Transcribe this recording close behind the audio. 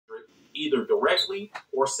either directly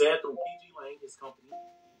or said through PG Lang, his company,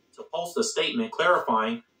 to post a statement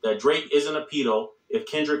clarifying that Drake isn't a pedo if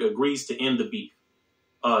Kendrick agrees to end the beef.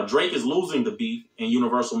 Drake is losing the beef in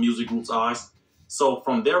Universal Music Group's eyes. So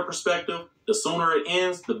from their perspective, the sooner it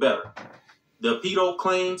ends, the better. The pedo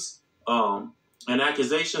claims and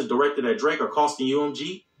accusations directed at Drake are costing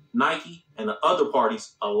UMG, Nike, and the other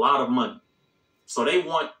parties a lot of money. So they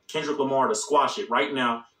want Kendrick Lamar to squash it right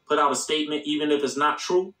now, put out a statement, even if it's not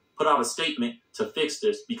true, put out a statement to fix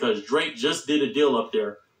this, because Drake just did a deal up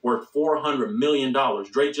there worth $400 million.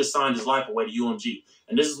 Drake just signed his life away to UMG.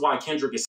 And this is why Kendrick is